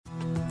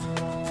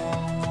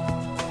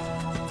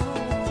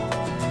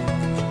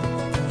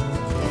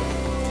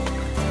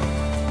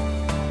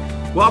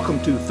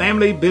Welcome to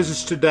Family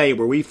Business Today,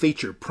 where we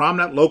feature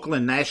prominent local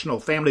and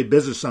national family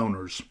business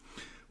owners.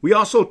 We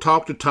also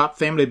talk to top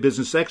family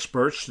business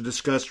experts to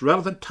discuss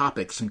relevant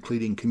topics,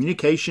 including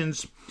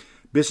communications,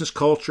 business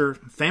culture,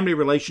 family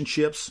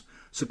relationships,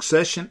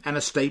 succession and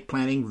estate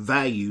planning,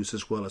 values,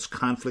 as well as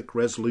conflict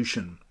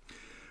resolution.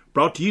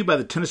 Brought to you by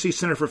the Tennessee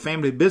Center for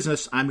Family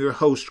Business, I'm your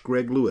host,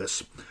 Greg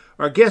Lewis.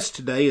 Our guest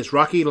today is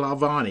Rocky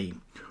Lavani.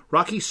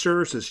 Rocky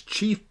serves as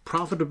Chief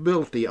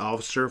Profitability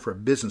Officer for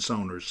business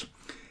owners.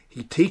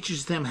 He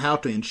teaches them how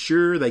to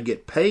ensure they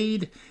get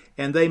paid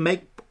and they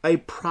make a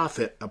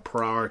profit a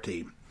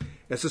priority.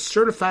 As a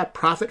certified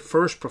Profit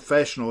First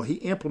professional, he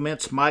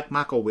implements Mike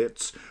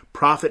Michaelwitz's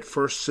Profit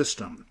First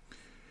system.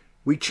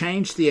 We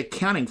changed the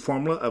accounting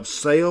formula of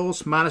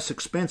sales minus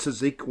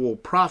expenses equal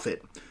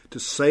profit to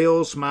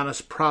sales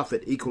minus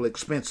profit equal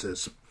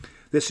expenses.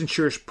 This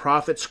ensures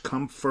profits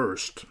come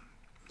first.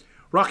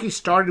 Rocky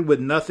started with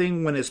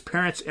nothing when his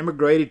parents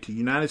immigrated to the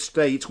United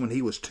States when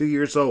he was 2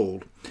 years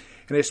old,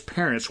 and his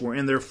parents were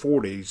in their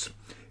 40s.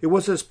 It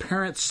was his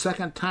parents'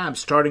 second time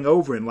starting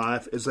over in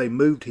life as they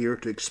moved here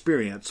to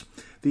experience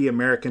the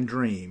American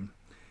dream.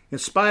 In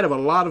spite of a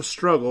lot of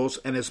struggles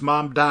and his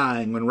mom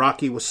dying when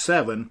Rocky was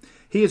 7,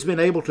 he has been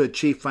able to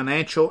achieve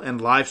financial and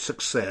life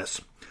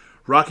success.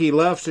 Rocky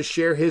loves to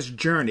share his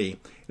journey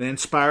and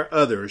inspire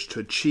others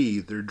to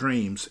achieve their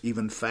dreams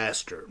even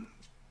faster.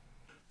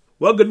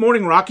 Well, good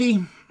morning,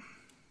 Rocky.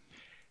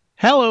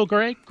 Hello,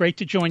 Greg. Great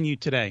to join you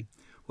today.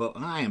 Well,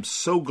 I am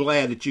so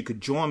glad that you could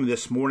join me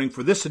this morning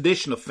for this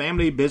edition of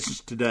Family Business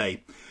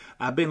Today.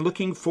 I've been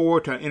looking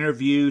forward to our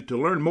interview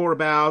to learn more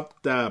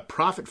about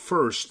Profit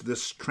First,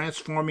 this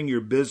transforming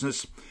your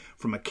business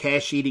from a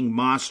cash-eating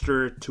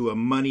monster to a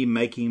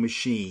money-making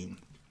machine.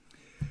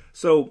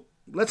 So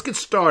let's get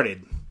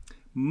started.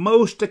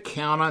 Most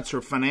accountants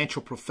or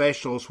financial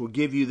professionals will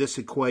give you this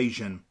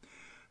equation: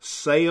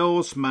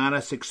 sales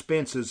minus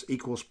expenses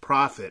equals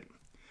profit.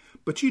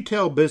 But you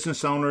tell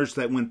business owners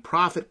that when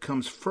profit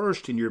comes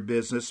first in your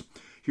business,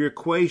 your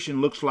equation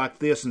looks like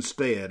this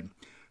instead: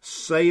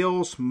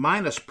 sales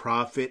minus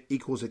profit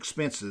equals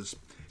expenses.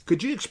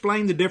 Could you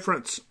explain the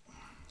difference?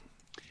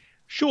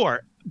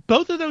 Sure.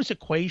 Both of those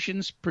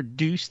equations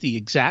produce the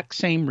exact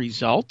same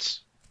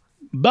results,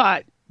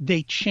 but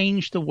they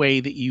change the way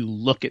that you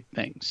look at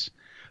things.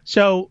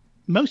 So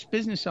most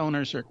business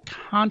owners are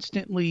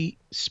constantly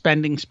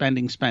spending,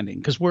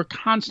 because we're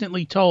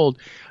constantly told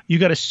you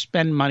got to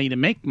spend money to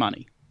make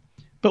money.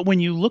 But when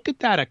you look at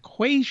that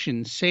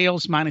equation,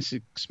 sales minus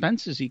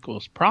expenses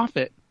equals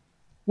profit,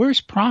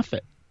 where's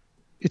profit?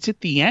 It's at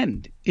the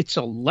end. It's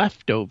a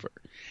leftover.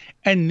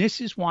 And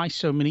this is why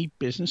so many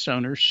business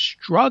owners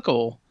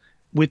struggle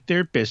with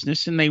their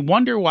business, and they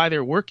wonder why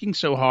they're working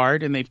so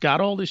hard and they've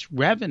got all this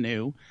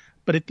revenue,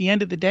 but at the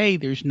end of the day,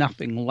 there's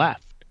nothing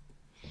left.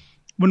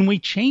 When we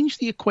change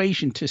the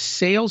equation to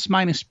sales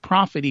minus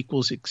profit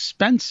equals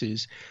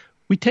expenses,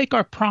 we take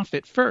our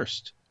profit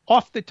first,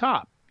 off the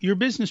top. Your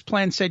business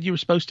plan said you were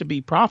supposed to be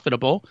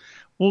profitable.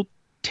 We'll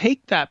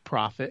take that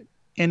profit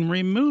and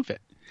remove it.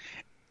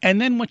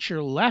 And then what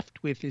you're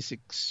left with is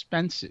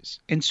expenses.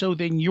 And so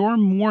then you're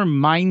more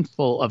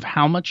mindful of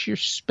how much you're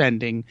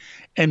spending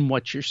and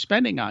what you're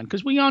spending on.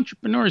 Because we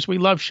entrepreneurs, we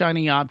love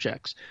shiny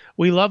objects.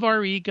 We love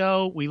our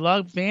ego. We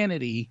love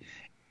vanity.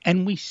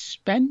 And we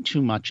spend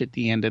too much at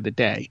the end of the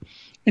day.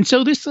 And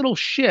so this little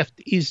shift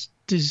is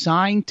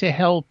designed to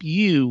help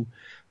you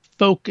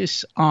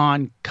focus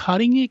on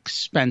cutting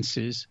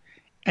expenses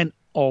and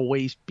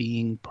always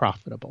being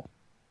profitable.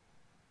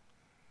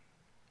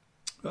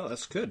 Well,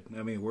 that's good.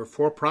 I mean, we're a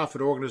for-profit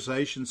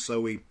organization,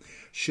 so we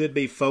should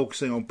be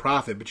focusing on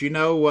profit. But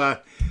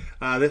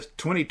this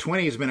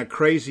 2020 has been a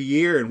crazy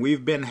year, and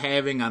we've been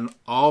having an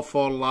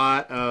awful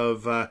lot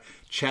of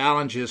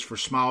challenges for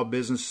small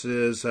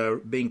businesses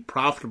being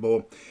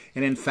profitable.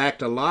 And in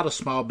fact, a lot of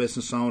small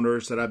business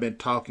owners that I've been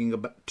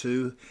talking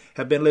to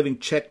have been living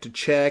check to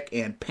check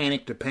and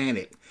panic to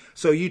panic.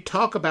 So you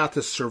talk about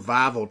the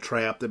survival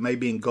trap that may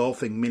be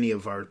engulfing many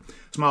of our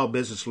small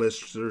business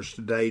listeners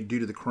today due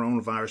to the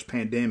coronavirus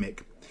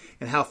pandemic,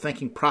 and how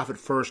thinking profit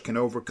first can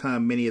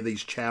overcome many of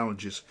these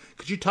challenges.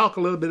 Could you talk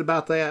a little bit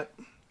about that?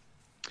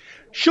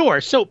 Sure.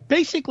 So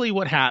basically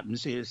what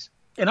happens is,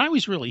 and I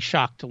was really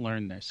shocked to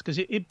learn this because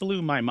it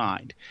blew my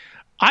mind.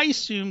 I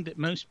assumed that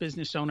most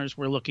business owners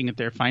were looking at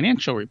their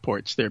financial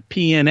reports, their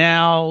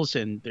P&Ls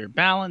and their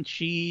balance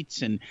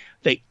sheets, and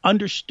they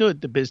understood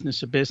the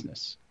business of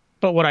business.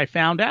 But what I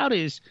found out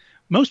is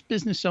most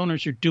business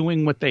owners are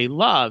doing what they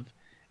love,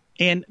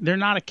 and they're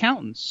not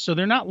accountants. So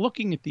they're not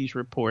looking at these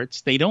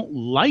reports. They don't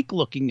like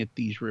looking at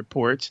these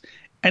reports,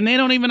 and they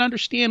don't even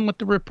understand what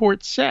the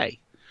reports say.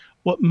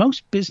 What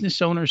most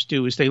business owners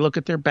do is they look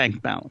at their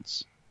bank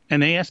balance,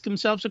 and they ask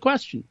themselves a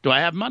question: do I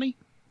have money?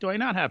 Do I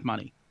not have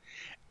money?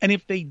 And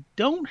if they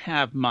don't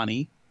have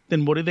money,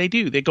 then what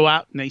do? They go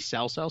out and they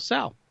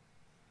sell,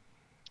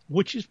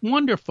 which is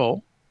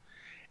wonderful.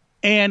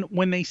 And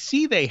when they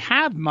see they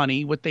have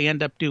money, what they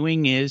end up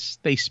doing is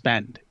they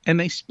spend. And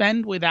they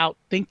spend without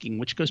thinking,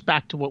 which goes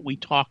back to what we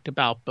talked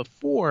about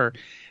before.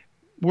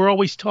 We're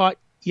always taught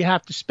you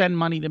have to spend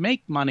money to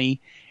make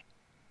money.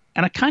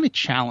 And I kind of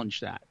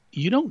challenge that.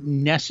 You don't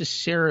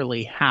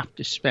necessarily have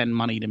to spend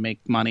money to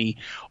make money,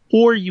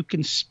 or you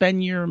can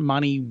spend your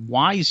money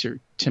wiser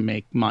to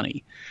make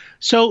money.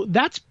 So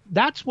that's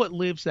what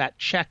lives that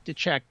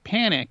check-to-check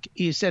panic,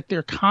 is that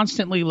they're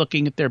constantly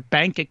looking at their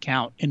bank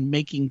account and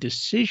making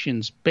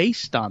decisions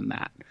based on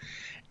that.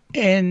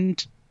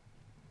 And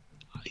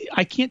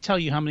I can't tell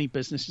you how many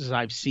businesses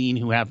I've seen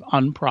who have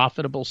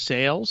unprofitable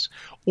sales,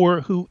 or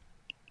who,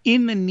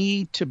 in the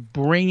need to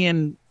bring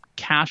in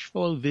cash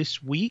flow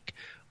this week,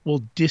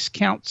 will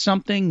discount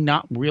something,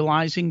 not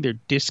realizing their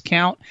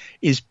discount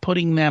is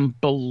putting them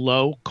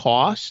below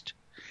cost.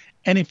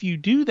 And if you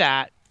do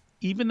that,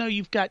 even though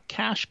you've got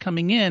cash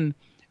coming in,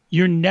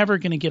 you're never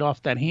going to get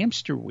off that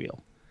hamster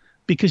wheel,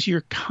 because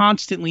you're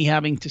constantly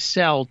having to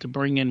sell to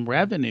bring in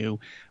revenue,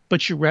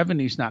 but your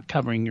revenue's not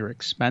covering your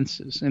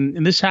expenses.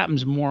 And this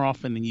happens more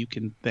often than you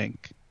can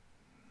think.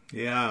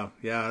 Yeah.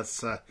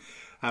 It's,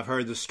 I've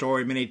heard the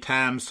story many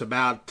times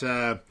about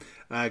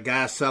a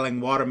guy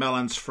selling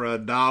watermelons for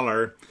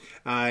 $1,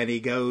 and he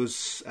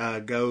goes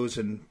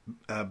and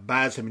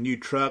buys him a new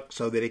truck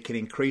so that it can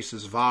increase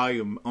his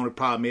volume. Only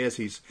problem is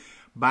he's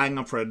buying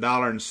them for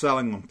 $1 and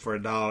selling them for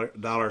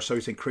 $1, so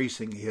he's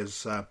increasing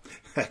his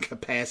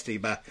capacity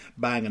by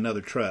buying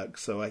another truck.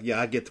 So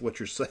I get what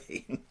you're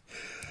saying.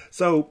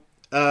 So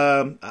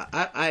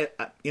I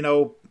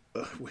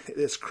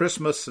it's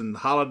Christmas and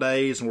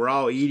holidays, and we're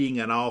all eating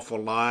an awful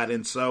lot,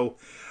 and so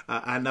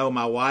I know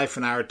my wife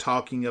and I are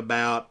talking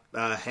about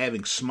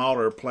having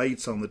smaller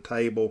plates on the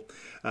table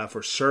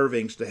for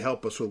servings to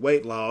help us with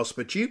weight loss.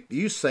 But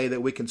you say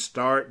that we can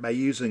start by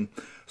using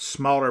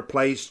smaller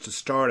plates to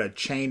start a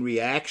chain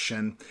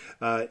reaction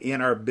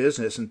in our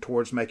business and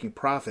towards making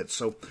profits.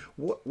 So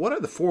what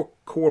are the 4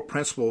 core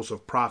principles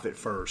of Profit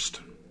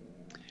First?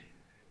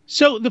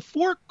 So the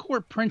 4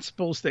 core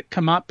principles that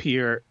come up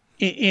here,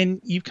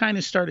 and you kind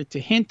of started to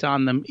hint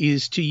on them,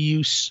 is to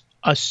use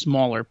a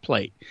smaller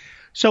plate.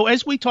 So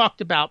as we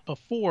talked about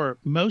before,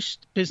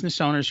 most business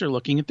owners are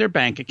looking at their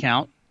bank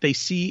account. They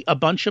see a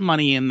bunch of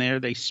money in there.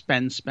 They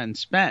spend.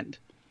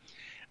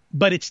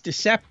 But it's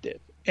deceptive.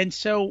 And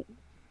so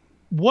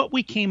what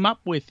we came up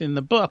with in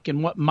the book,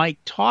 and what Mike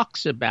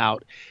talks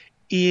about,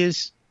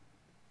 is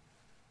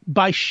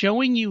by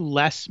showing you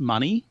less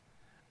money,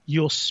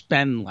 you'll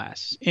spend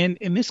less. And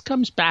this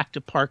comes back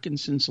to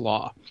Parkinson's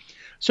Law.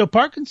 So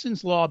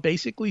Parkinson's Law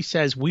basically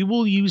says we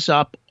will use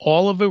up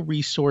all of a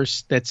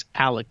resource that's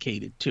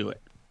allocated to it.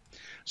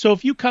 So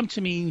if you come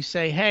to me and you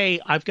say,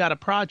 hey, I've got a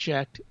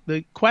project,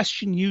 the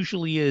question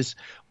usually is,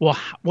 well,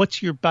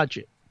 what's your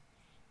budget?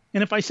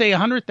 And if I say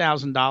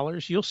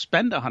 $100,000, you'll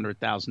spend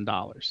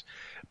 $100,000.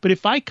 But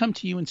if I come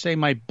to you and say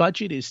my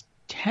budget is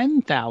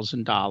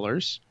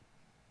 $10,000,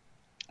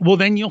 well,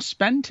 then you'll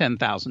spend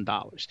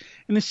 $10,000.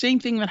 And the same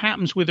thing that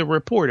happens with a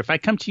report. If I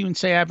come to you and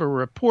say I have a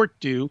report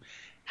due,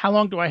 how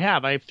long do I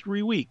have? I have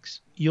 3 weeks.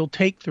 You'll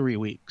take 3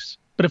 weeks.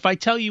 But if I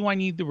tell you I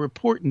need the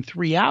report in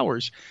 3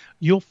 hours,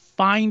 you'll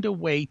find a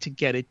way to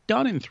get it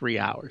done in 3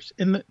 hours.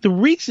 And the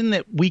reason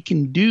that we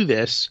can do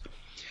this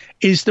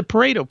is the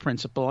Pareto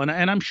principle. And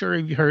I'm sure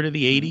you've heard of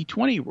the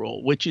 80-20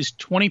 rule, which is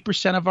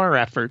 20% of our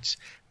efforts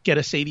get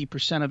us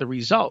 80% of the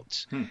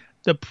results.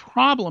 The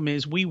problem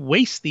is we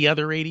waste the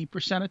other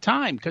 80% of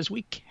time because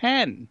we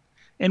can.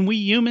 And we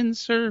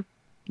humans are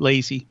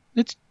lazy.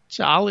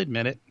 I'll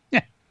admit it.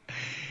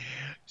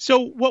 So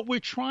what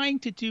we're trying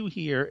to do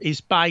here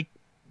is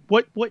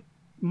what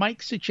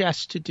Mike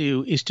suggests to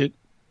do is to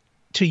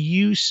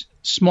use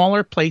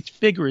smaller plates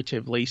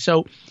figuratively.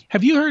 So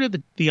have you heard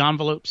of the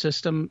envelope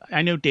system?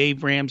 I know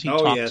Dave Ramsey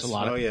talks a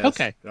lot of it.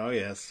 Okay. Oh,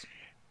 yes.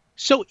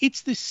 So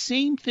it's the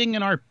same thing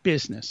in our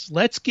business.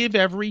 Let's give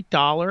every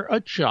dollar a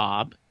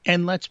job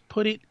and let's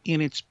put it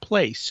in its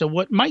place. So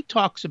what Mike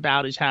talks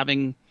about is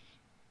having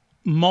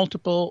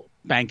multiple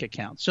bank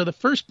accounts. So the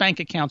first bank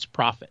account's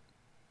profit.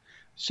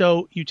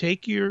 So you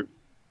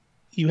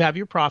have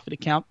your profit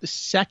account. The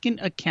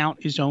second account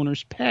is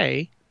owner's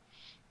pay.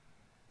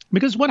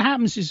 Because what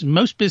happens is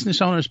most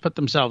business owners put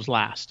themselves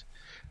last.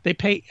 They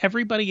pay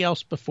everybody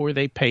else before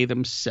they pay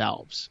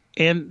themselves.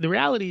 And the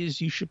reality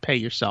is you should pay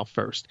yourself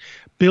first.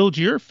 Build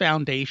your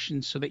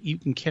foundation so that you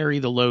can carry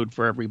the load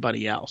for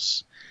everybody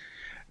else.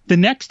 The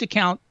next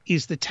account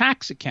is the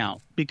tax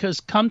account, because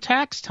come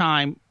tax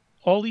time,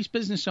 all these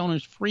business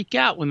owners freak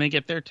out when they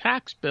get their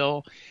tax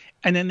bill,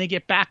 and then they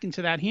get back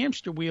into that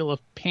hamster wheel of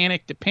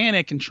panic to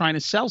panic and trying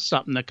to sell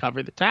something to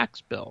cover the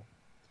tax bill.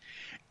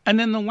 And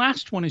then the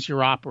last one is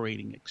your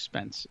operating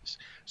expenses.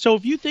 So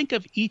if you think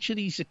of each of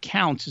these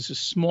accounts as a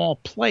small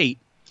plate,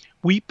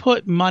 we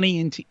put money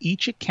into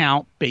each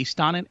account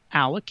based on an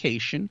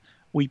allocation.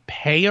 We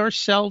pay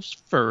ourselves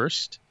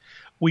first.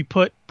 We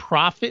put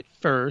profit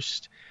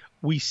first.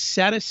 We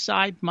set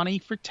aside money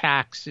for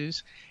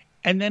taxes.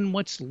 And then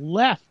what's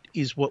left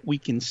is what we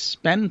can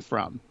spend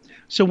from.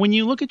 So when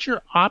you look at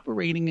your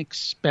operating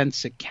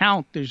expense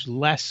account, there's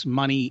less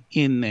money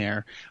in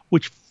there,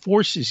 which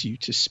forces you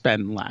to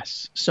spend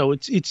less. So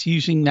it's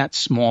using that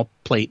small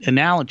plate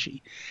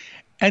analogy.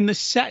 And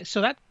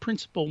so that's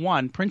principle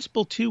one.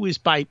 Principle two is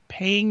by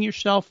paying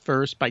yourself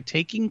first, by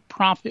taking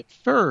profit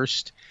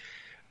first,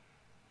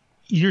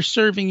 you're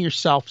serving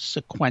yourself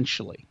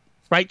sequentially,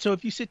 right? So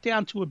if you sit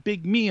down to a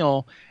big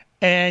meal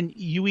and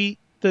you eat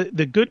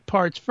the good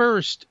parts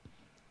first,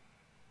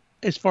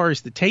 as far as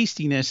the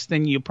tastiness,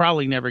 then you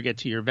probably never get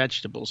to your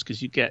vegetables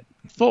because you get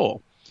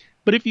full.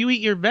 But if you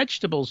eat your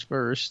vegetables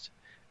first,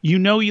 you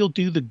know you'll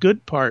do the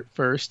good part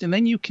first, and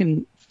then you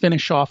can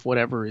finish off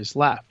whatever is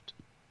left.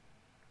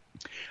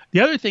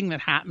 The other thing that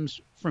happens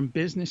from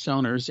business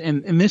owners,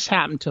 and this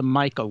happened to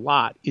Mike a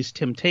lot, is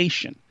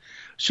temptation.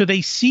 So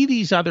they see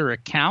these other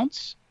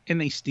accounts and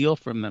they steal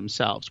from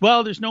themselves.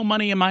 Well, there's no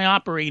money in my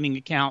operating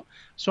account,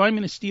 so I'm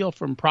going to steal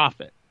from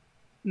profit.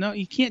 No,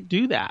 you can't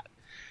do that.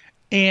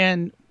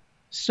 And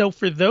so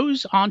for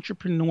those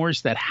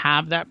entrepreneurs that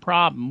have that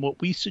problem, what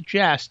we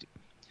suggest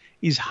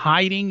is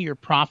hiding your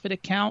profit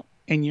account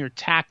and your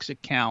tax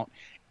account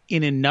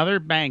in another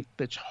bank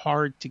that's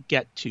hard to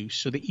get to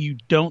so that you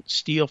don't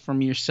steal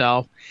from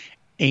yourself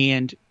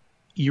and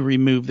you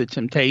remove the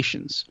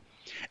temptations.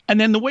 And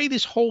then the way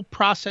this whole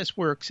process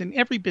works, and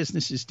every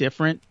business is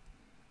different,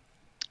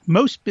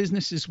 most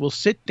businesses will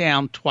sit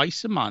down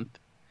twice a month.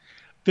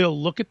 They'll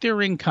look at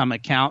their income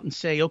account and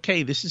say,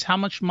 okay, this is how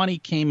much money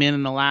came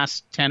in the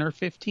last 10 or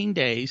 15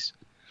 days.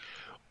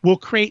 We'll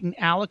create an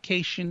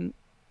allocation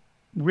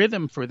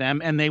rhythm for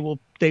them, and they will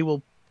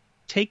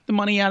take the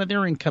money out of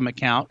their income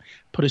account,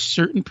 put a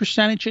certain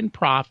percentage in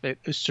profit,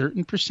 a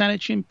certain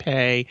percentage in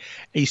pay,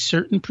 a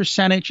certain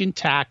percentage in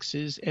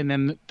taxes, and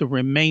then the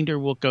remainder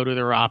will go to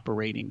their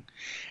operating.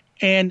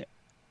 And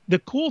the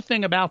cool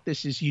thing about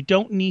this is you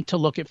don't need to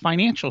look at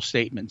financial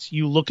statements.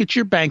 You look at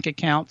your bank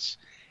accounts.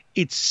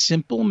 It's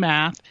simple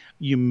math.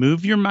 You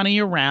move your money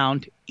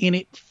around, and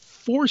it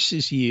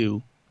forces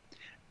you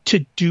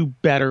to do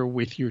better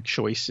with your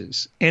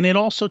choices. And it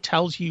also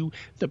tells you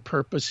the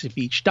purpose of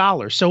each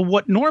dollar. So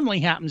what normally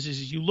happens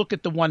is you look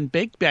at the one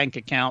big bank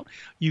account,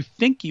 you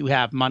think you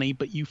have money,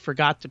 but you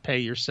forgot to pay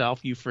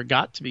yourself, you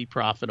forgot to be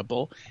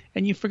profitable,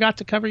 and you forgot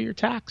to cover your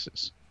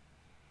taxes.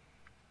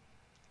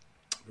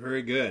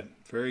 Very good.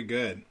 Very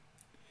good.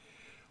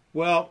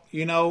 Well,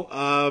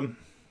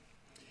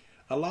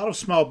 a lot of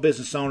small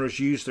business owners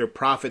use their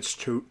profits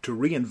to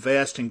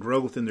reinvest in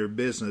growth in their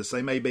business.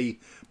 They may be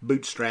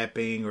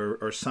bootstrapping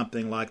or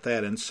something like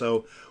that. And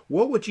so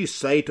what would you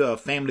say to a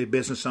family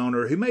business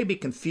owner who may be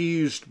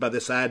confused by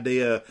this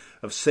idea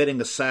of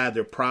setting aside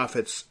their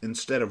profits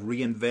instead of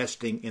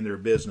reinvesting in their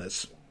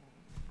business?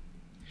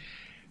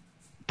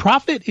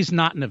 Profit is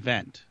not an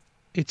event.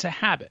 It's a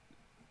habit.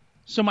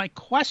 So my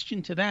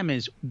question to them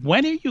is,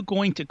 when are you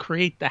going to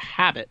create the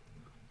habit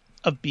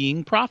of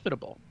being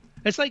profitable?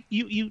 It's like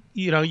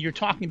you're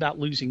talking about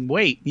losing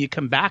weight. You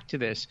come back to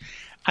this.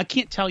 I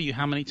can't tell you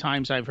how many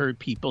times I've heard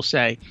people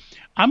say,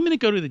 I'm going to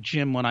go to the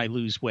gym when I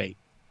lose weight.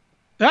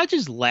 And I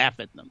just laugh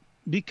at them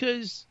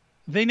because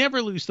they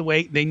never lose the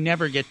weight. They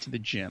never get to the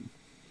gym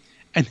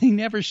and they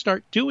never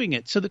start doing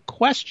it. So the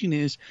question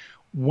is,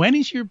 when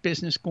is your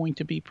business going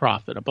to be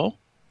profitable?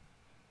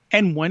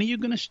 And when are you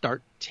going to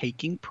start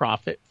taking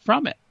profit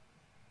from it?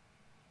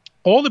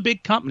 All the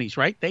big companies,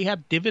 right? They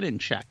have dividend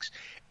checks.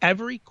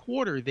 Every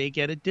quarter, they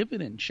get a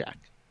dividend check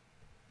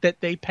that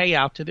they pay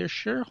out to their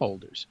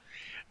shareholders.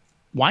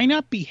 Why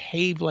not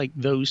behave like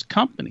those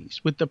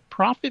companies? With the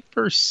profit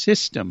first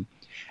system,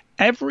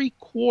 every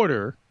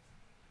quarter,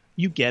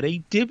 you get a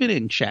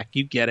dividend check.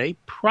 You get a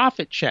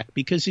profit check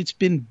because it's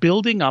been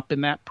building up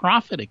in that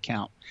profit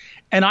account.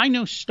 And I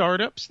know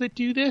startups that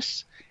do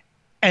this,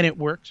 and it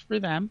works for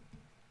them.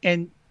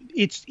 And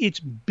it's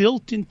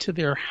built into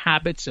their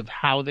habits of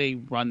how they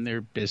run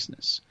their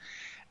business.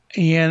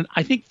 And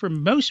I think for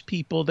most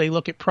people, they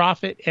look at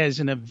profit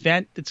as an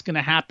event that's going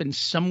to happen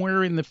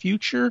somewhere in the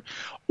future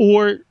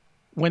or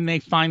when they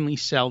finally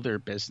sell their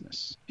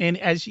business. And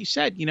as you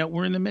said,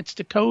 we're in the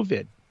midst of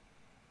COVID.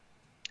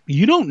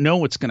 You don't know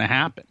what's going to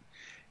happen.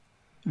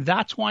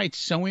 That's why it's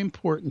so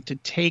important to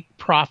take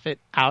profit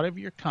out of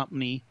your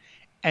company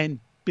and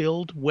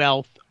build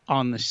wealth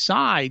on the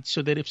side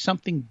so that if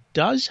something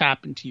does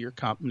happen to your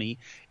company,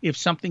 if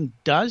something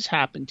does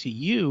happen to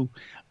you,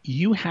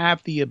 you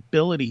have the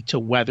ability to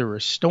weather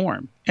a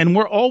storm. And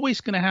we're always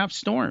going to have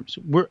storms.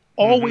 We're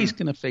always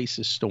going to face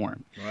a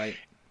storm. Right.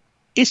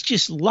 It's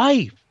just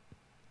life.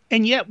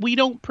 And yet we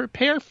don't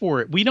prepare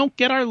for it. We don't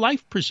get our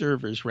life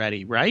preservers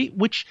ready, right?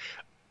 Which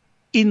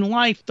in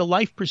life, the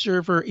life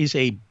preserver is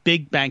a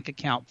big bank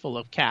account full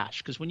of cash.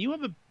 Because when you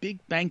have a big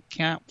bank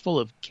account full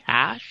of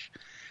cash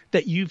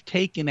that you've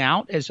taken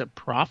out as a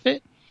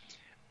profit,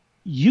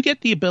 you get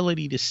the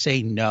ability to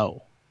say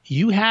no.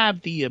 You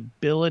have the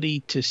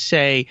ability to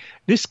say,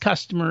 this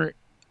customer,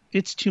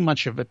 it's too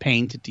much of a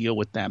pain to deal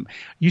with them.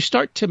 You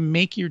start to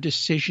make your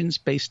decisions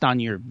based on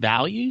your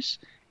values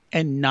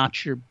and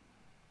not your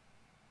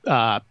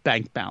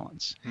bank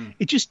balance.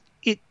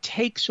 It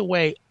takes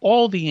away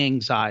all the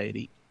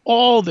anxiety,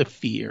 all the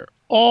fear,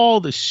 all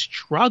the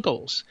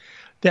struggles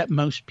that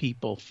most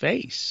people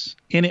face.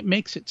 And it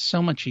makes it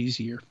so much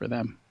easier for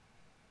them.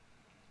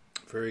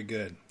 Very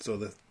good. So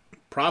the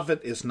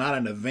Profit is not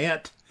an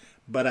event,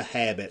 but a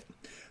habit.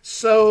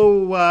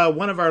 So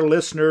one of our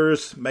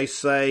listeners may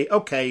say,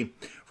 okay,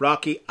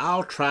 Rocky,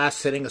 I'll try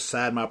setting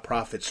aside my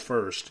profits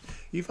first.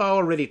 You've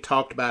already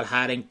talked about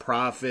hiding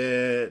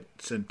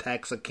profits and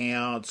tax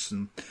accounts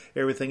and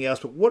everything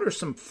else, but what are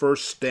some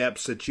first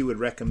steps that you would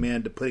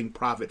recommend to putting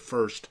profit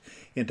first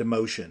into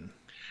motion?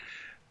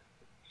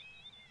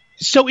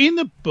 So in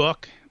the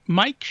book,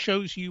 Mike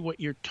shows you what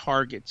your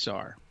targets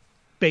are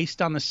based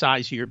on the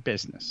size of your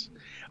business.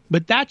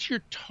 But that's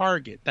your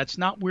target. That's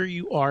not where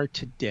you are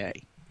today.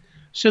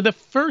 So the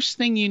first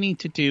thing you need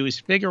to do is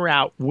figure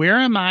out, where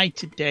am I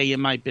today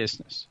in my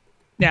business?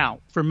 Now,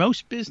 for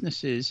most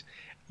businesses,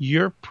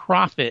 your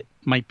profit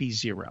might be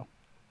zero.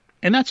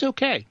 And that's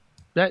okay.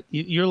 That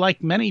you're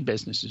like many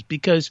businesses,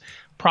 because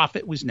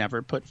profit was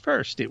never put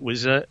first. It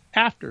was an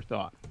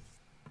afterthought.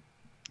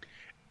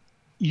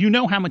 You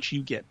know how much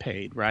you get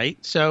paid, right?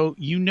 So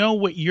you know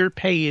what your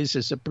pay is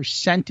as a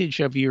percentage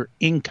of your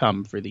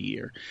income for the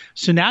year.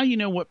 So now you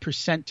know what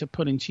percent to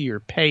put into your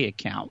pay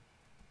account.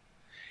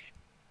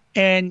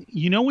 And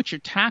you know what your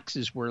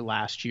taxes were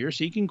last year,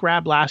 so you can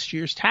grab last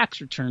year's tax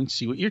return,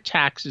 see what your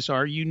taxes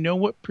are. You know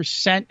what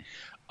percent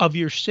of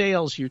your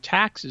sales your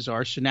taxes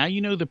are, so now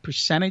you know the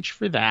percentage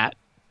for that.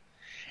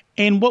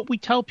 And what we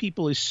tell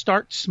people is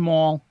start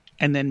small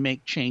and then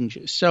make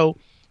changes. So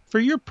for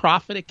your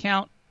profit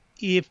account,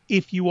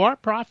 if you are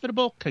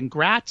profitable,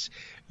 congrats.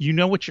 You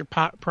know what your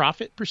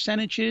profit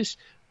percentage is.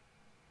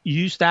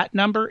 Use that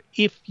number.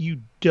 If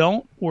you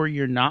don't, or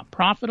you're not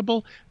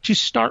profitable,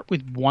 just start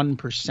with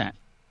 1%.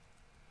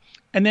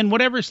 And then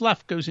whatever's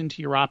left goes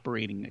into your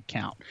operating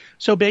account.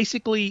 So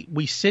basically,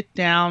 we sit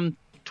down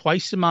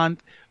twice a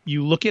month.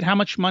 You look at how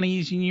much money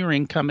is in your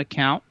income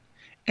account,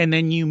 and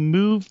then you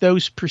move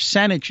those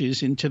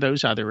percentages into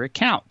those other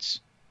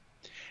accounts.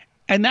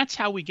 And that's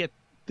how we get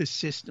the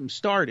system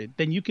started.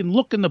 Then you can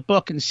look in the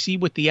book and see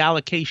what the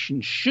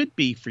allocation should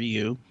be for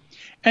you.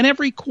 And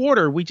every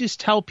quarter, we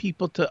just tell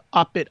people to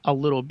up it a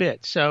little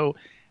bit. So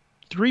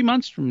 3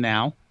 months from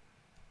now,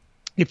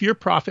 if your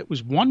profit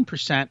was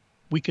 1%,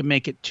 we can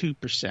make it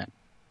 2%.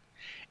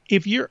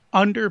 If you're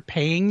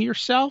underpaying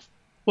yourself,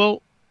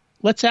 well,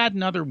 let's add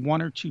another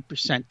 1 or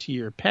 2% to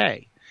your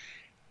pay.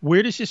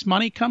 Where does this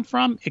money come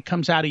from? It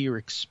comes out of your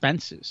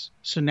expenses.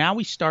 So now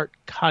we start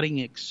cutting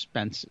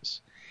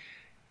expenses.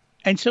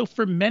 And so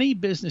for many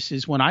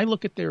businesses, when I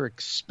look at their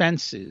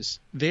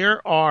expenses,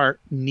 there are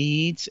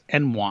needs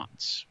and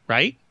wants,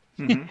 right?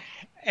 Mm-hmm.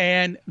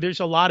 And there's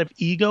a lot of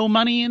ego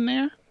money in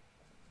there.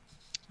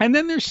 And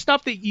then there's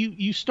stuff that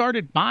you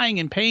started buying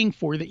and paying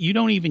for that you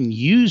don't even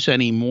use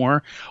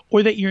anymore,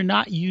 or that you're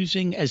not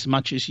using as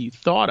much as you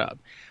thought of.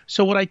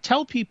 So what I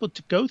tell people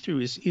to go through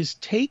is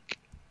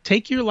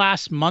take your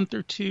last month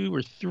or 2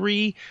 or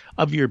 3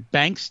 of your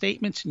bank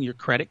statements and your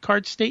credit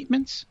card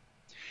statements,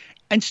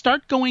 and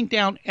start going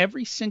down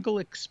every single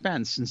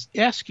expense and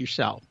ask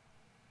yourself,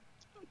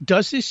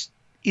 is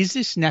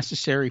this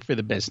necessary for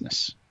the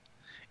business?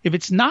 If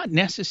it's not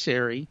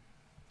necessary,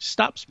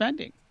 stop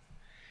spending.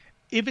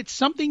 If it's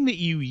something that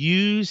you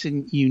use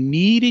and you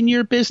need in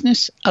your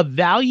business,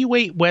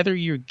 evaluate whether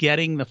you're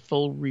getting the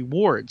full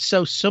reward.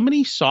 So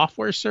many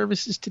software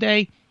services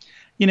today,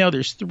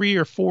 there's 3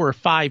 or 4 or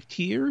 5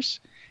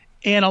 tiers,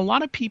 and a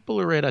lot of people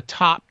are at a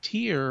top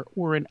tier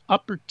or an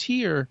upper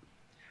tier,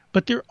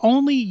 but they're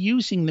only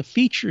using the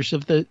features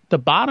of the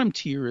bottom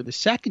tier or the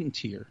second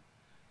tier.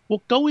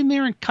 Well, go in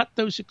there and cut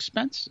those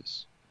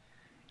expenses.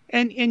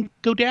 And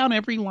go down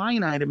every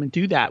line item and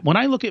do that. When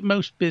I look at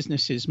most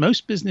businesses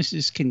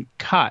can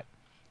cut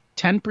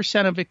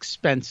 10% of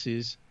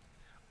expenses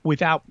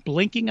without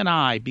blinking an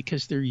eye,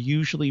 because they're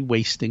usually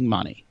wasting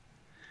money.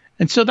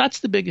 And so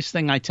that's the biggest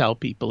thing I tell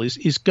people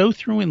is go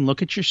through and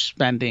look at your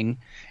spending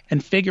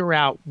and figure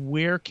out,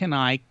 where can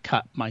I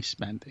cut my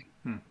spending?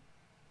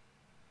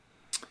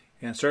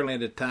 And certainly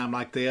at a time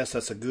like this,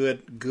 that's a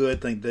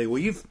good thing to do.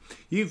 Well,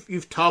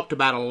 you've talked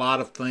about a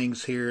lot of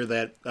things here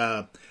that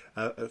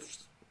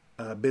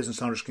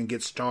business owners can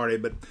get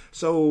started. But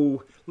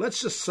so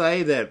let's just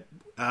say that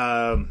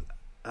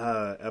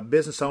a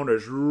business owner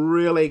has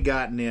really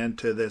gotten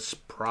into this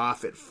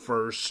profit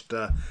first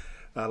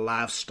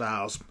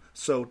lifestyles.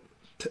 So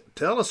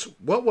tell us,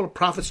 what will a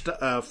profit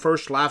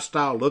first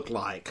lifestyle look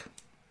like?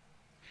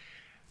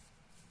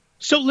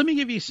 So let me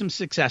give you some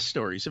success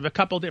stories of a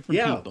couple different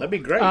people. Yeah, that'd be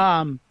great.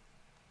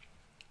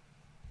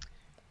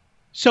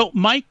 So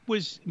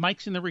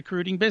Mike's in the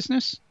recruiting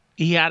business.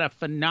 He had a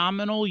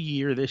phenomenal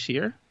year this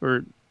year,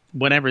 or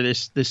whenever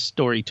this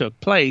story took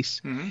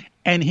place, mm-hmm.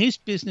 and his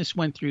business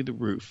went through the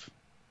roof.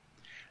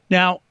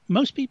 Now,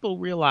 most people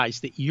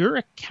realize that your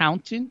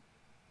accountant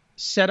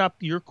set up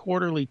your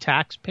quarterly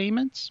tax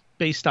payments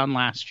based on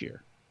last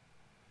year.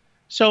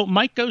 So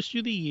Mike goes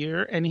through the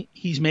year and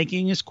he's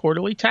making his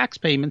quarterly tax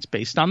payments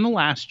based on the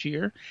last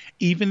year,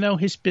 even though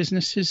his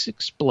business has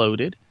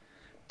exploded.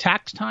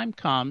 Tax time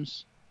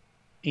comes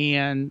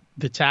and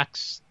the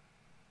tax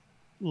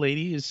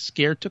lady is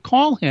scared to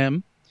call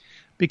him,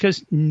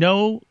 because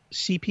no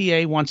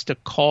CPA wants to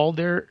call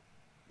their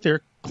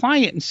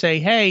client and say,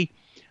 hey,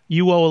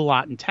 you owe a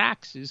lot in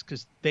taxes,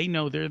 because they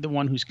know they're the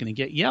one who's going to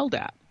get yelled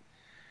at.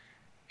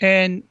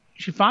 And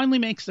she finally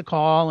makes the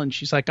call, and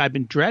she's like, I've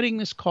been dreading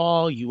this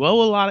call. You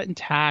owe a lot in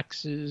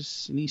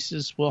taxes. And he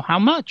says, well, how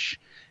much?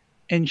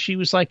 And she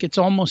was like, it's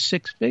almost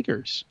 6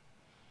 figures.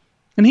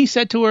 And he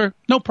said to her,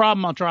 no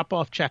problem. I'll drop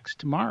off checks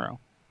tomorrow.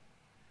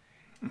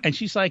 And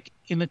she's like,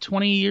 in the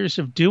 20 years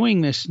of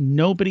doing this,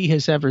 nobody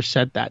has ever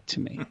said that to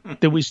me.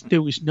 There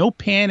was no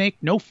panic,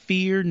 no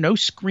fear, no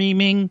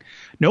screaming,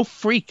 no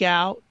freak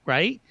out,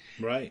 right?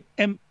 Right.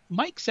 And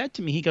Mike said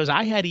to me, he goes,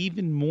 I had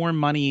even more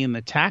money in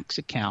the tax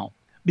account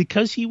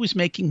because he was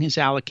making his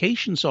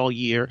allocations all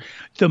year.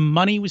 The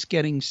money was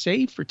getting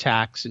saved for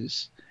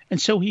taxes.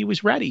 And so he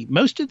was ready.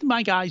 Most of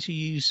my guys who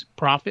use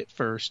Profit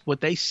First,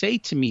 what they say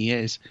to me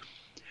is,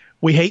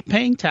 we hate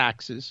paying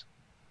taxes,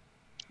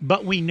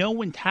 but we know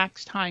when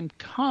tax time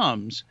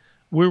comes,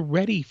 we're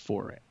ready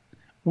for it.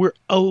 We're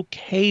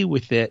okay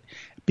with it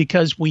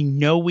because we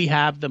know we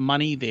have the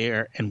money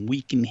there and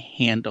we can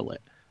handle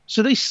it.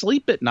 So they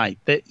sleep at night.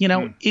 That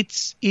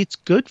it's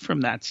good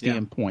from that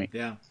standpoint.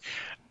 Yeah.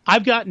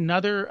 I've got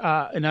another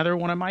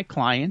one of my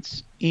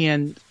clients,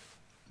 and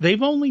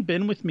they've only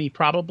been with me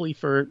probably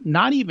for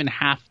not even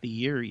half the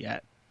year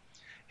yet.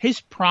 His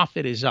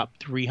profit is up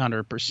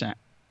 300%.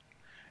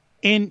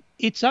 And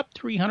it's up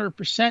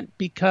 300%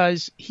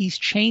 because he's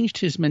changed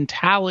his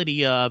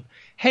mentality of,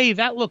 hey,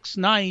 that looks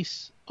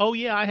nice. Oh,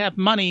 yeah, I have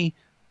money.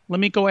 Let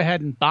me go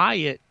ahead and buy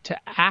it, to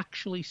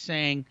actually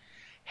saying,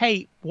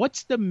 hey,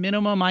 what's the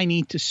minimum I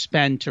need to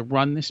spend to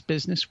run this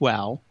business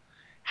well?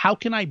 How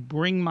can I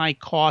bring my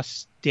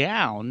costs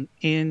down?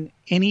 And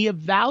he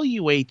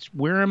evaluates,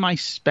 where am I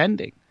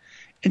spending?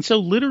 And so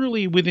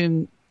literally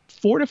within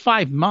 4 to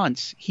 5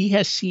 months, he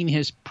has seen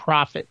his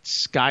profit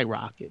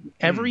skyrocket.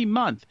 Every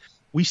month,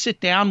 we sit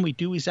down, we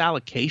do his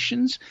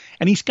allocations,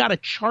 and he's got a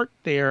chart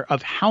there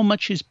of how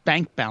much his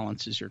bank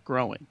balances are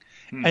growing.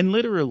 And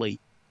literally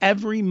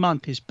every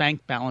month his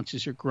bank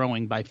balances are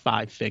growing by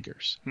 5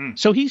 figures.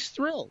 So he's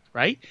thrilled,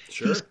 right?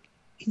 Sure.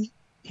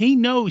 He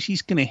knows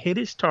he's going to hit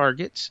his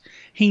targets.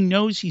 He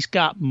knows he's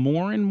got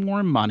more and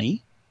more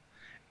money,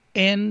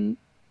 and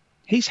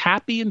he's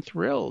happy and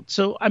thrilled.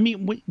 So, I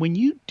mean, when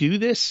you do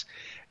this,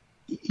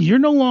 you're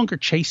no longer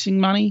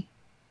chasing money.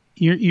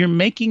 You're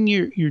making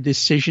your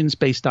decisions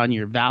based on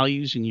your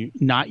values and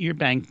not your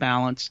bank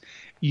balance.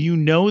 You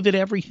know that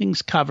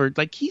everything's covered.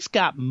 Like, he's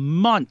got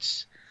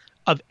months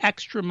of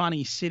extra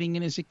money sitting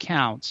in his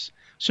accounts,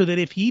 so that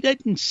if he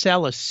doesn't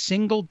sell a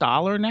single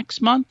dollar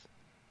next month,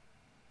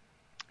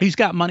 he's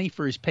got money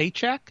for his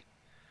paycheck.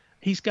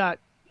 He's got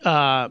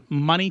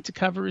money to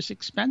cover his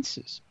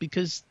expenses,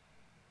 because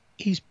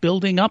he's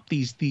building up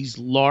these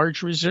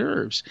large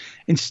reserves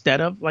instead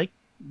of like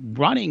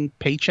running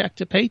paycheck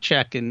to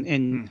paycheck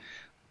and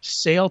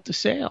sale to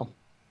sale.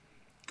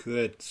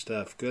 Good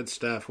stuff. Good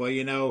stuff. Well,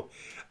 you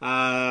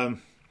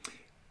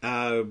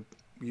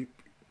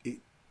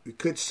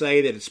could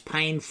say that it's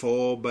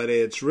painful, but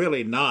it's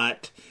really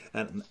not.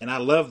 And I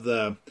love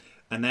the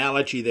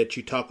analogy that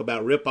you talk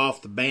about, rip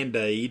off the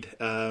Band-Aid.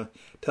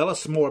 Tell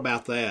us more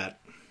about that.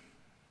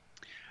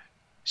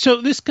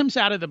 So this comes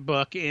out of the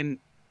book, and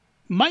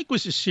Mike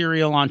was a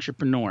serial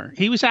entrepreneur.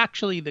 He was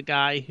actually the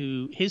guy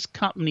who, his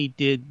company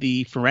did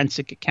the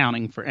forensic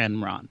accounting for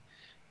Enron.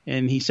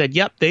 And he said,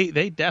 yep,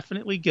 they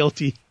definitely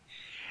guilty.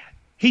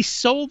 He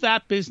sold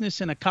that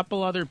business and a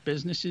couple other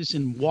businesses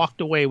and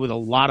walked away with a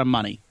lot of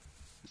money.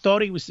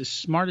 Thought he was the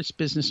smartest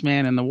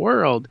businessman in the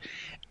world.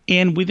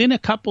 And within a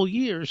couple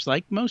years,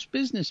 like most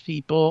business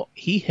people,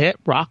 he hit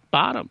rock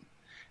bottom.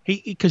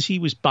 Because he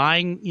was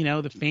buying,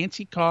 the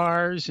fancy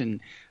cars and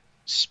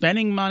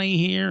spending money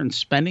here and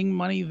spending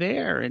money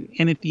there.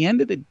 And at the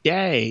end of the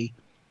day,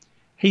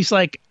 he's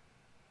like,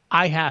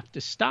 I have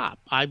to stop.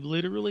 I've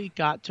literally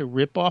got to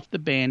rip off the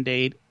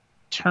Band-Aid,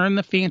 turn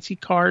the fancy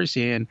cars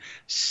in,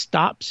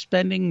 stop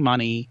spending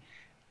money,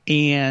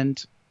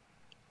 and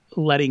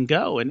letting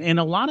go. And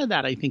a lot of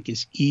that, I think,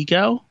 is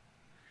ego,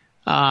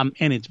 and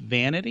it's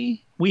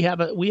vanity. We have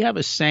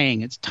a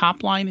saying, it's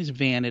top line is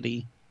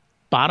vanity,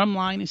 bottom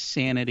line is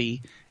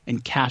sanity,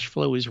 and cash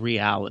flow is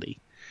reality.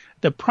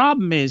 The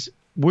problem is,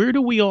 where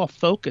do we all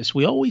focus?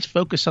 We always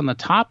focus on the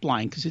top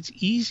line because it's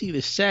easy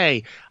to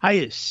say, I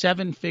had a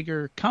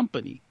 7-figure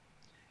company.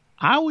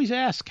 I always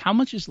ask, how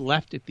much is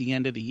left at the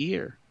end of the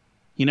year?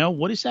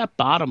 What is that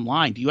bottom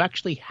line? Do you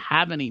actually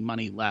have any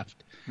money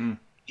left?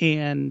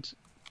 And,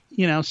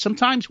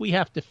 sometimes we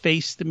have to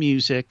face the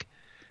music,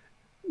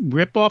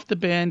 rip off the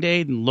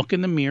Band-Aid and look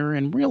in the mirror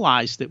and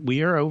realize that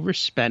we are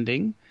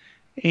overspending.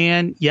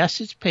 And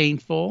yes, it's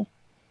painful.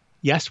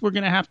 Yes, we're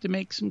going to have to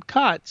make some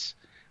cuts.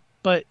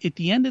 But at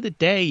the end of the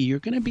day, you're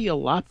going to be a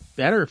lot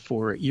better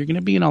for it. You're going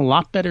to be in a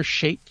lot better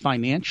shape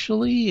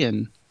financially,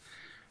 and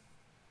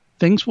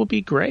things will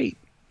be great.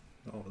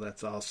 Oh,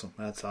 that's awesome.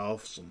 That's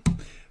awesome.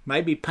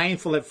 Might be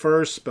painful at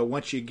first, but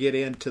once you get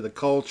into the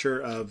culture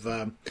of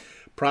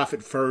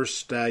Profit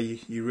First,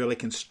 you really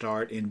can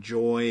start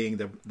enjoying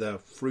the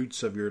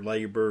fruits of your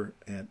labor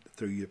and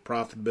through your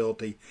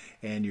profitability,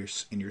 and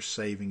you're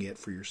saving it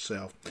for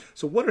yourself.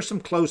 So, what are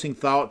some closing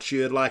thoughts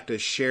you'd like to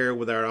share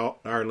with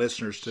our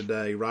listeners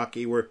today,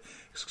 Rocky? We're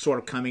sort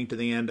of coming to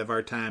the end of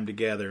our time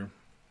together.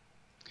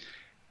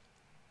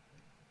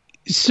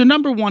 So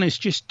number one is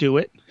just do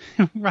it,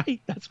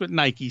 right? That's what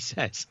Nike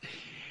says.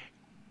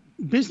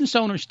 Business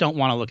owners don't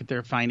want to look at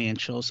their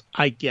financials.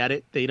 I get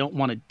it. They don't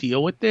want to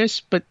deal with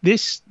this. But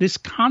this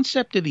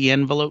concept of the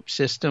envelope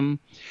system,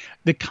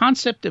 the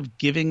concept of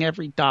giving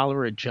every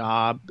dollar a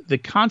job, the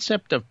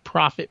concept of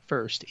profit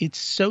first, it's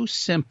so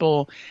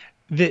simple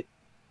that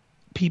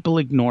people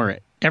ignore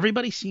it.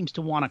 Everybody seems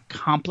to want a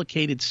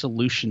complicated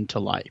solution to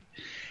life.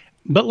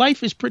 But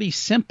life is pretty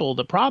simple.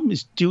 The problem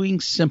is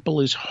doing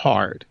simple is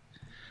hard.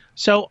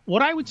 So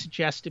what I would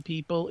suggest to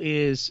people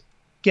is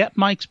get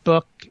Mike's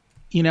book.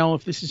 You know,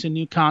 if this is a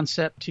new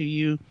concept to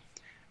you,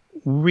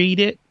 read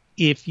it.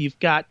 If you've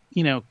got,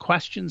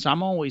 questions,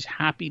 I'm always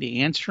happy to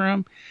answer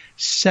them.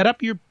 Set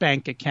up your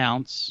bank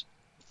accounts,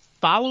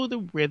 follow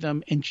the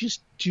rhythm, and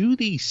just do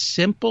these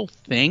simple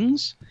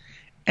things,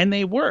 and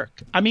they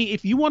work. I mean,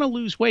 if you want to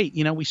lose weight,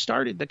 we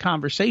started the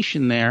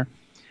conversation there.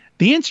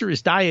 The answer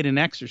is diet and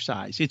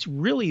exercise. It's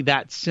really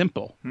that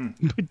simple.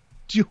 But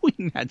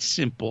doing that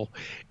simple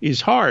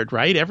is hard,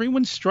 right?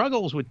 Everyone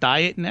struggles with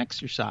diet and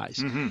exercise.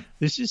 Mm-hmm.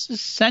 This is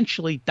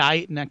essentially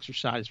diet and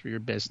exercise for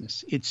your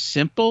business. It's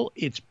simple,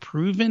 it's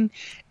proven,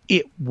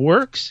 it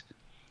works,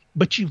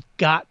 but you've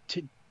got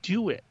to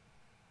do it.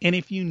 And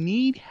if you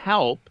need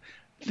help,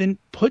 then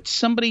put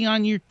somebody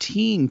on your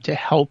team to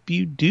help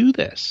you do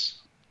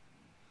this.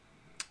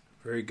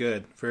 Very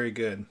good. Very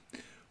good.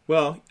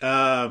 Well,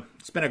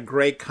 it's been a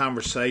great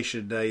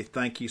conversation today.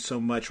 Thank you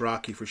so much,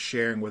 Rocky, for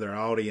sharing with our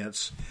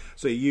audience.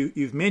 So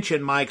you've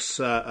mentioned Mike's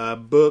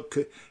book.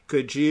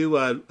 Could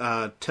you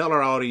tell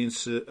our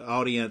audience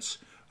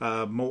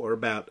more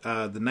about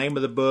the name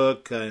of the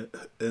book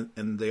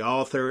and the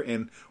author,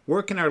 and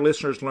where can our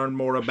listeners learn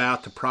more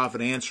about the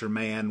Profit Answer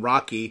Man,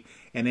 Rocky,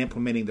 and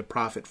implementing the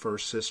Profit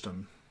First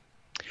system?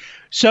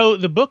 So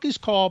the book is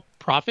called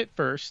Profit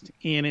First,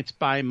 and it's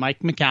by Mike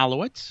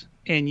Michalowicz,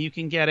 and you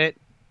can get it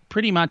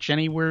pretty much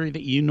anywhere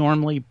that you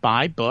normally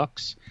buy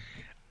books.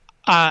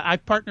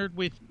 I've partnered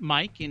with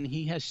Mike, and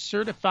he has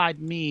certified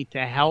me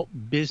to help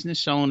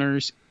business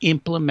owners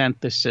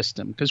implement the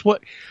system. Because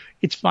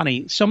it's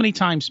funny, so many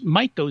times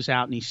Mike goes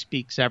out and he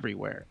speaks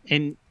everywhere,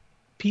 and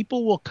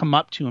people will come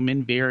up to him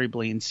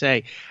invariably and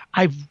say,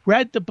 I've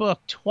read the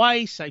book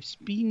twice, I've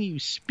seen you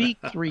speak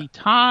 3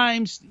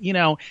 times.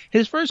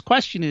 His first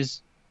question is,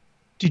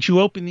 did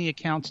you open the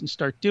accounts and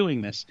start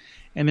doing this?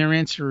 And their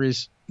answer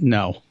is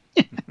no.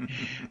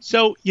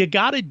 So you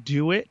got to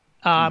do it.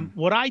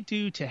 What I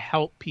do to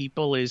help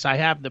people is I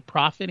have the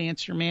Profit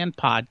Answer Man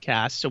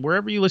podcast. So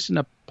wherever you listen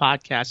to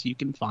podcasts, you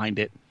can find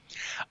it.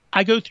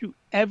 I go through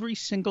every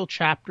single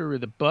chapter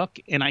of the book,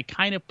 and I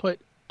kind of put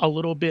a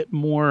little bit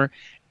more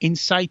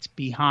insights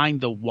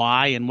behind the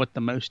why and what the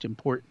most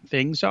important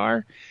things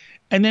are.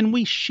 And then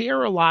we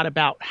share a lot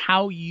about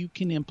how you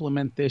can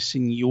implement this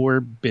in your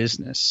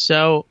business.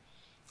 So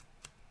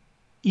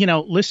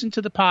listen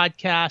to the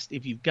podcast.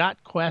 If you've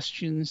got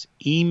questions,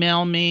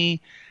 email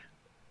me.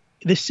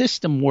 The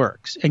system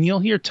works, and you'll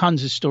hear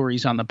tons of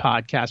stories on the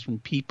podcast from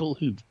people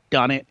who've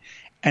done it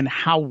and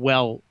how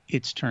well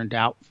it's turned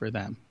out for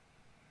them.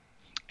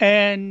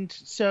 And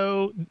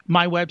so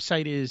my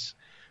website is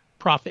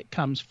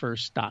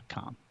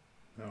profitcomesfirst.com.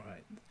 All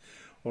right.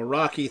 Well,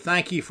 Rocky,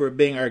 thank you for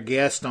being our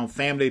guest on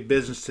Family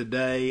Business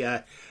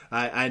today.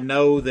 I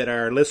know that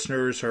our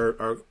listeners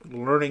are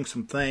learning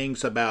some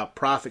things about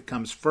Profit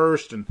Comes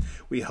First, and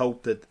we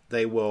hope that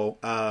they will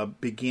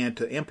begin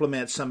to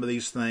implement some of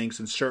these things,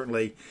 and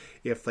certainly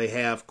if they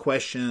have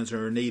questions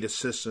or need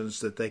assistance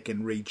that they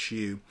can reach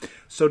you.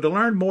 So to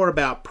learn more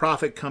about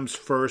Profit Comes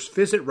First,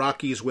 visit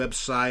Rocky's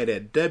website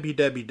at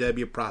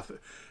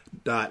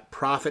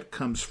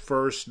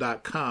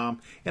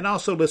www.profitcomesfirst.com, and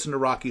also listen to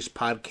Rocky's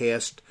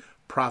podcast,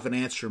 Profit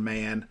Answer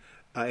Man,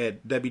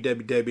 at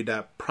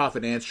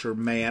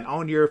www.profitanswerman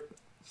on your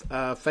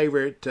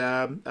favorite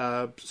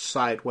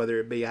site, whether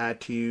it be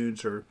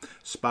iTunes or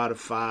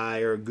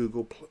Spotify or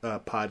Google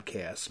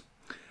Podcasts.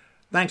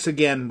 Thanks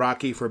again,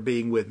 Rocky, for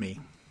being with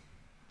me.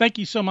 Thank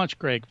you so much,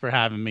 Greg, for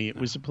having me. It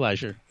was a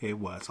pleasure. It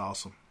was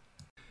awesome.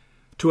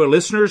 To our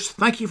listeners,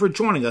 thank you for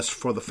joining us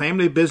for the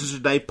Family Business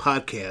Today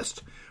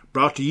podcast,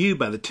 brought to you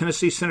by the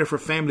Tennessee Center for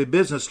Family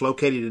Business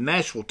located in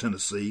Nashville,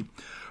 Tennessee.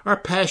 Our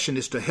passion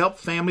is to help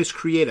families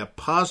create a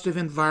positive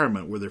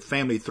environment where their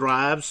family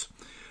thrives,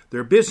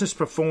 their business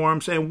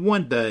performs, and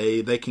one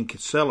day they can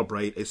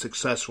celebrate a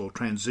successful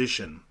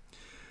transition.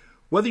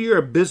 Whether you're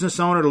a business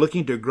owner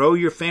looking to grow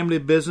your family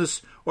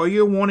business or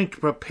you're wanting to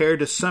prepare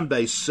to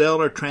someday sell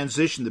or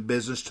transition the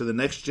business to the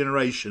next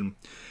generation,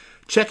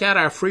 check out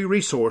our free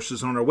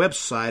resources on our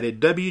website at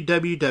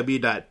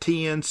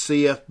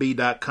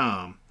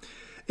www.tncfb.com.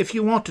 If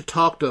you want to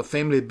talk to a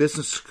family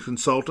business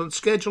consultant,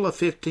 schedule a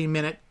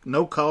 15-minute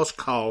no-cost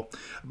call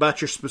about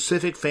your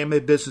specific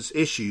family business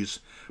issues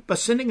by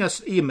sending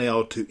us an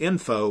email to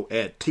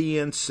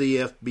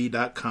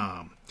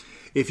info@tncfb.com.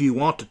 If you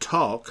want to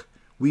talk,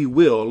 we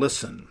will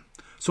listen.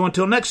 So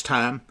until next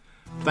time,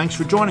 thanks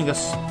for joining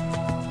us.